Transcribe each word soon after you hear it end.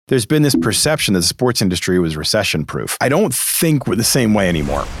there's been this perception that the sports industry was recession-proof. I don't think we're the same way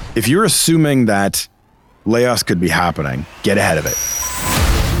anymore. If you're assuming that layoffs could be happening, get ahead of it.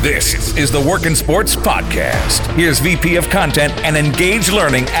 This is the Work in Sports Podcast. Here's VP of Content and Engage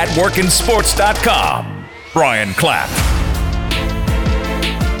Learning at workinsports.com, Brian Clapp.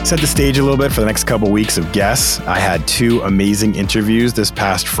 Set the stage a little bit for the next couple weeks of guests. I had two amazing interviews this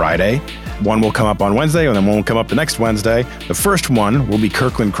past Friday. One will come up on Wednesday, and then one will come up the next Wednesday. The first one will be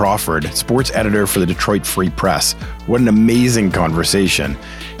Kirkland Crawford, sports editor for the Detroit Free Press. What an amazing conversation.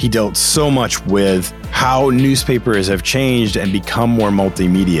 He dealt so much with how newspapers have changed and become more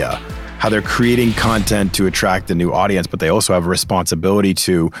multimedia, how they're creating content to attract a new audience, but they also have a responsibility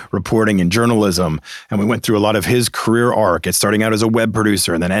to reporting and journalism. And we went through a lot of his career arc, at starting out as a web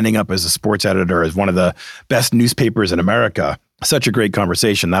producer and then ending up as a sports editor as one of the best newspapers in America. Such a great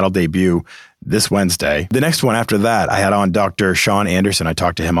conversation. That'll debut this Wednesday. The next one after that, I had on Dr. Sean Anderson. I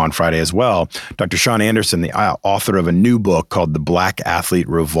talked to him on Friday as well. Dr. Sean Anderson, the author of a new book called The Black Athlete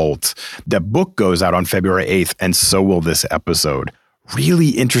Revolt. That book goes out on February 8th, and so will this episode. Really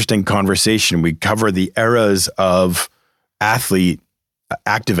interesting conversation. We cover the eras of athlete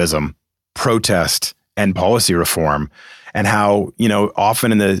activism, protest, and policy reform, and how,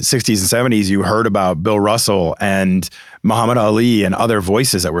 often in the 60s and 70s, you heard about Bill Russell and Muhammad Ali and other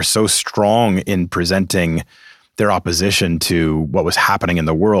voices that were so strong in presenting their opposition to what was happening in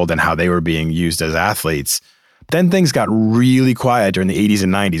the world and how they were being used as athletes. Then things got really quiet during the 80s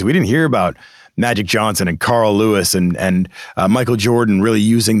and 90s. We didn't hear about Magic Johnson and Carl Lewis and Michael Jordan really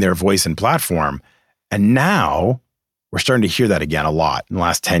using their voice and platform. And now we're starting to hear that again a lot. In the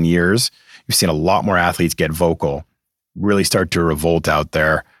last 10 years, you've seen a lot more athletes get vocal, really start to revolt out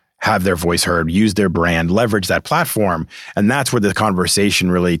there, have their voice heard, use their brand, leverage that platform. And that's where the conversation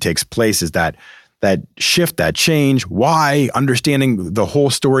really takes place, is that shift, that change, why, understanding the whole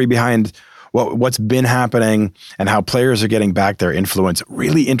story behind what's been happening and how players are getting back their influence.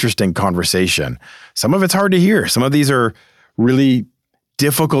 Really interesting conversation. Some of it's hard to hear. Some of these are really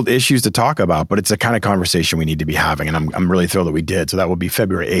difficult issues to talk about, but it's the kind of conversation we need to be having. And I'm really thrilled that we did. So that will be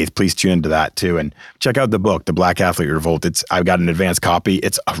February 8th. Please tune into that too. And check out the book, The Black Athlete Revolt. I've got an advanced copy.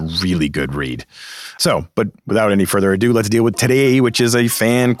 It's a really good read. So, but without any further ado, let's deal with today, which is a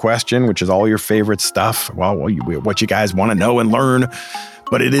fan question, which is all your favorite stuff. Well, what you guys want to know and learn,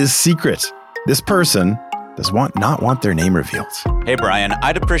 but it is secret. This person does not want their name revealed. Hey, Brian,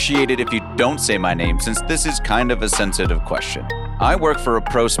 I'd appreciate it if you don't say my name, since this is kind of a sensitive question. I work for a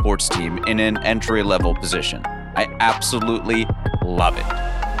pro sports team in an entry-level position. I absolutely love it.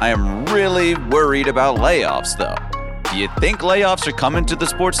 I am really worried about layoffs, though. Do you think layoffs are coming to the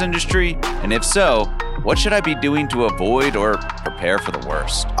sports industry? And if so, what should I be doing to avoid or prepare for the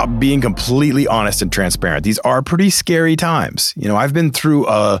worst? I'm being completely honest and transparent. These are pretty scary times. I've been through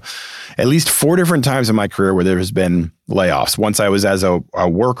at least 4 different times in my career where there has been layoffs. Once I was as a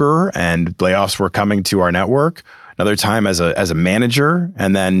worker and layoffs were coming to our network. Another time as a manager,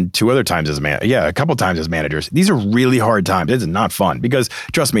 and then 2 other times as a couple times as managers. These are really hard times. This is not fun because,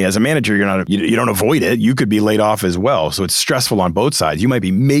 trust me, as a manager, you don't avoid it. You could be laid off as well. So it's stressful on both sides. You might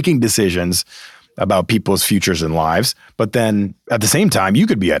be making decisions about people's futures and lives, but then at the same time, you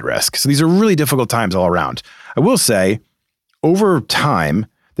could be at risk. So these are really difficult times all around. I will say, over time,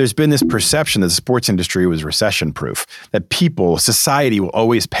 there's been this perception that the sports industry was recession-proof, that society will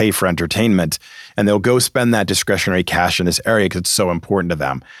always pay for entertainment, and they'll go spend that discretionary cash in this area because it's so important to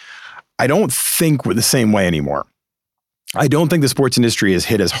them. I don't think we're the same way anymore. I don't think the sports industry is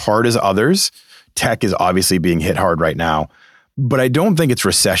hit as hard as others. Tech is obviously being hit hard right now, but I don't think it's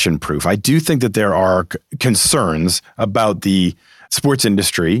recession-proof. I do think that there are concerns about the sports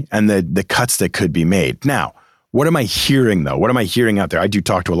industry and the cuts that could be made. Now, what am I hearing, though? What am I hearing out there? I do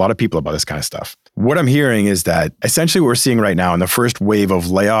talk to a lot of people about this kind of stuff. What I'm hearing is that essentially what we're seeing right now in the first wave of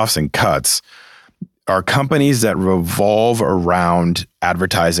layoffs and cuts are companies that revolve around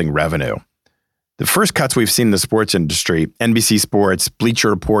advertising revenue. The first cuts we've seen in the sports industry, NBC Sports, Bleacher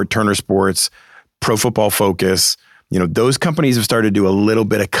Report, Turner Sports, Pro Football Focus, those companies have started to do a little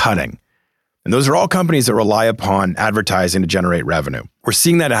bit of cutting. And those are all companies that rely upon advertising to generate revenue. We're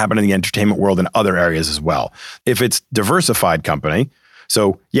seeing that happen in the entertainment world and other areas as well. If it's diversified company,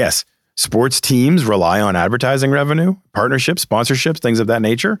 so yes, sports teams rely on advertising revenue, partnerships, sponsorships, things of that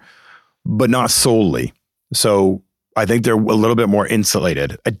nature, but not solely. So I think they're a little bit more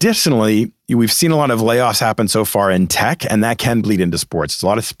insulated. Additionally, we've seen a lot of layoffs happen so far in tech, and that can bleed into sports. There's a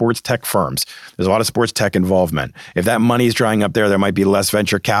lot of sports tech firms. There's a lot of sports tech involvement. If that money is drying up there might be less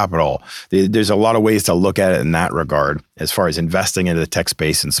venture capital. There's a lot of ways to look at it in that regard as far as investing into the tech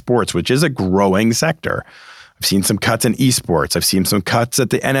space in sports, which is a growing sector. I've seen some cuts in esports. I've seen some cuts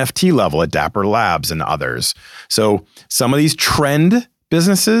at the NFT level at Dapper Labs and others. So some of these trend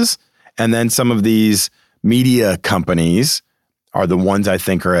businesses and then some of these media companies are the ones I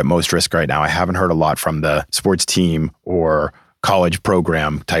think are at most risk right now. I haven't heard a lot from the sports team or college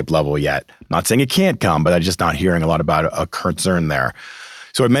program type level yet. Not saying it can't come, but I'm just not hearing a lot about a concern there.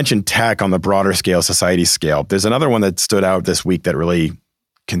 So I mentioned tech on the broader scale, society scale. There's another one that stood out this week that really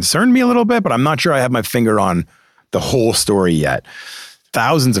concerned me a little bit, but I'm not sure I have my finger on the whole story yet.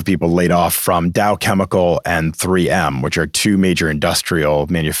 Thousands of people laid off from Dow Chemical and 3M, which are two major industrial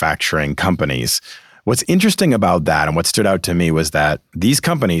manufacturing companies. What's interesting about that and what stood out to me was that these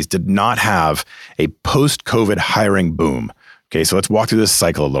companies did not have a post-COVID hiring boom. Okay, so let's walk through this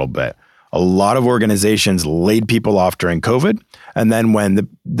cycle a little bit. A lot of organizations laid people off during COVID. And then when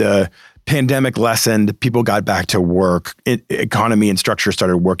the pandemic lessened, people got back to work, economy and structure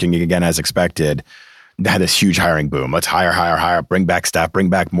started working again as expected. They had this huge hiring boom. Let's hire, bring back staff, bring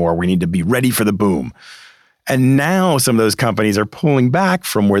back more. We need to be ready for the boom. And now some of those companies are pulling back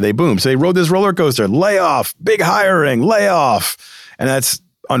from where they boomed. So they rode this roller coaster, layoff, big hiring, layoff. And that's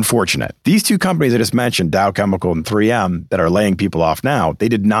unfortunate. These two companies I just mentioned, Dow Chemical and 3M, that are laying people off now, they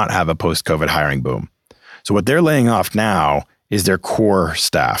did not have a post-COVID hiring boom. So what they're laying off now is their core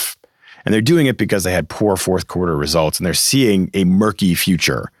staff. And they're doing it because they had poor fourth quarter results and they're seeing a murky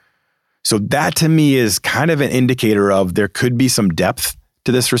future. So that to me is kind of an indicator of there could be some depth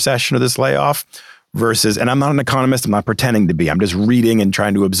to this recession or this layoff versus, and I'm not an economist, I'm not pretending to be, I'm just reading and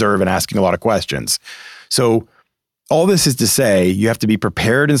trying to observe and asking a lot of questions. So all this is to say, you have to be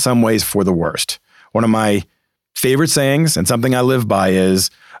prepared in some ways for the worst. One of my favorite sayings and something I live by is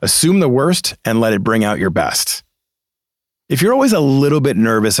assume the worst and let it bring out your best. If you're always a little bit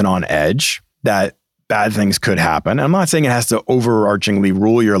nervous and on edge that bad things could happen, I'm not saying it has to overarchingly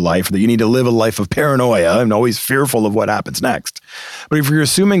rule your life, that you need to live a life of paranoia and always fearful of what happens next. But if you're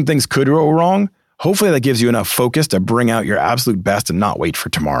assuming things could go wrong, hopefully that gives you enough focus to bring out your absolute best and not wait for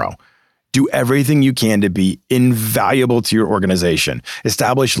tomorrow. Do everything you can to be invaluable to your organization.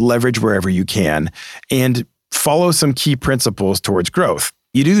 Establish leverage wherever you can and follow some key principles towards growth.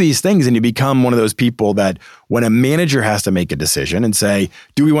 You do these things and you become one of those people that when a manager has to make a decision and say,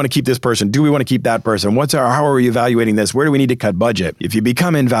 do we want to keep this person? Do we want to keep that person? How are we evaluating this? Where do we need to cut budget? If you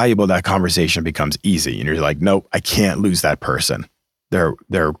become invaluable, that conversation becomes easy. And you're like, nope, I can't lose that person. They're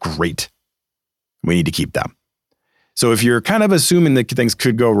great. We need to keep them. So if you're kind of assuming that things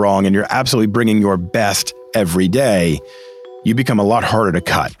could go wrong and you're absolutely bringing your best every day, you become a lot harder to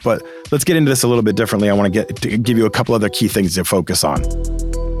cut. But let's get into this a little bit differently. I want to give you a couple other key things to focus on.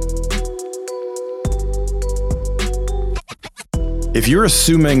 If you're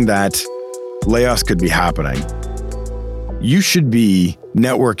assuming that layoffs could be happening, you should be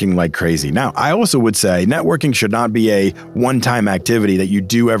networking like crazy. Now, I also would say networking should not be a one-time activity that you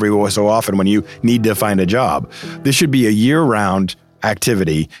do every so often when you need to find a job. This should be a year-round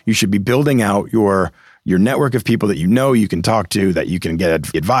activity. You should be building out your network of people that you know you can talk to, that you can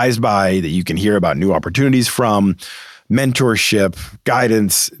get advised by, that you can hear about new opportunities from, mentorship,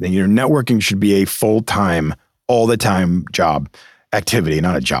 guidance. Your networking should be a full-time, all-the-time job. Activity,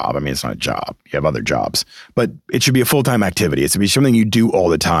 not a job. I mean, it's not a job. You have other jobs, but it should be a full-time activity. It should be something you do all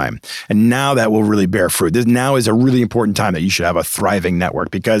the time. And now that will really bear fruit. This now is a really important time that you should have a thriving network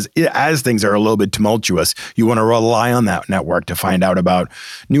because as things are a little bit tumultuous, you want to rely on that network to find out about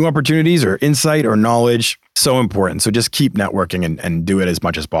new opportunities or insight or knowledge. So important. So just keep networking and do it as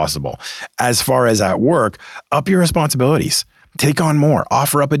much as possible. As far as at work, up your responsibilities. Take on more,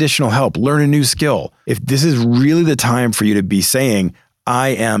 offer up additional help, learn a new skill. If this is really the time for you to be saying, I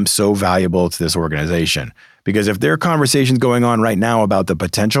am so valuable to this organization. Because if there are conversations going on right now about the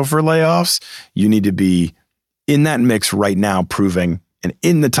potential for layoffs, you need to be in that mix right now, proving and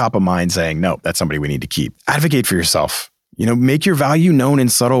in the top of mind saying, no, that's somebody we need to keep. Advocate for yourself. Make your value known in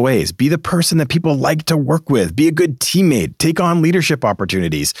subtle ways. Be the person that people like to work with. Be a good teammate. Take on leadership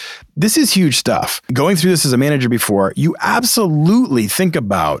opportunities. This is huge stuff. Going through this as a manager before, you absolutely think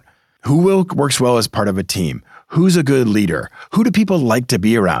about who works well as part of a team. Who's a good leader? Who do people like to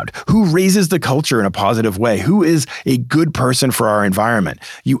be around? Who raises the culture in a positive way? Who is a good person for our environment?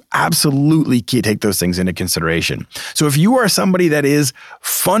 You absolutely take those things into consideration. So if you are somebody that is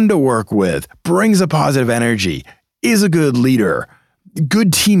fun to work with, brings a positive energy, is a good leader,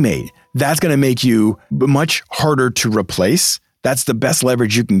 good teammate, that's going to make you much harder to replace. That's the best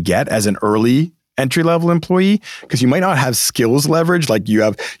leverage you can get as an early entry-level employee because you might not have skills leverage like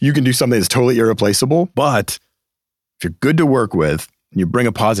you can do something that's totally irreplaceable. But if you're good to work with and you bring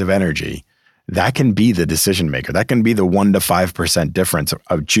a positive energy, that can be the decision maker. That can be the 1% to 5% difference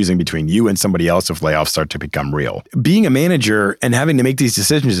of choosing between you and somebody else if layoffs start to become real. Being a manager and having to make these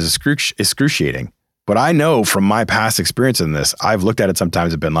decisions is excruciating. But I know from my past experience in this, I've looked at it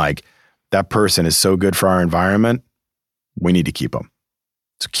sometimes and been like, that person is so good for our environment, we need to keep them.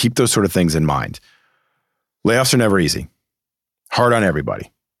 So keep those sort of things in mind. Layoffs are never easy. Hard on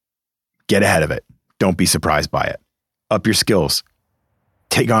everybody. Get ahead of it. Don't be surprised by it. Up your skills.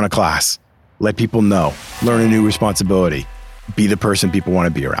 Take on a class. Let people know. Learn a new responsibility. Be the person people want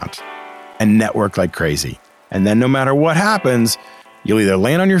to be around. And network like crazy. And then no matter what happens, you'll either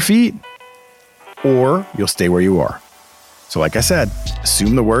land on your feet or you'll stay where you are. So like I said,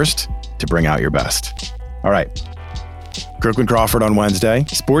 assume the worst to bring out your best. All right. Kirkland Crawford on Wednesday,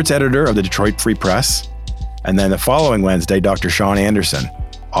 sports editor of the Detroit Free Press. And then the following Wednesday, Dr. Sean Anderson,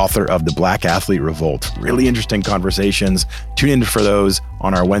 author of The Black Athlete Revolt. Really interesting conversations. Tune in for those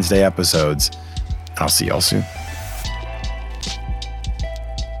on our Wednesday episodes. I'll see y'all soon.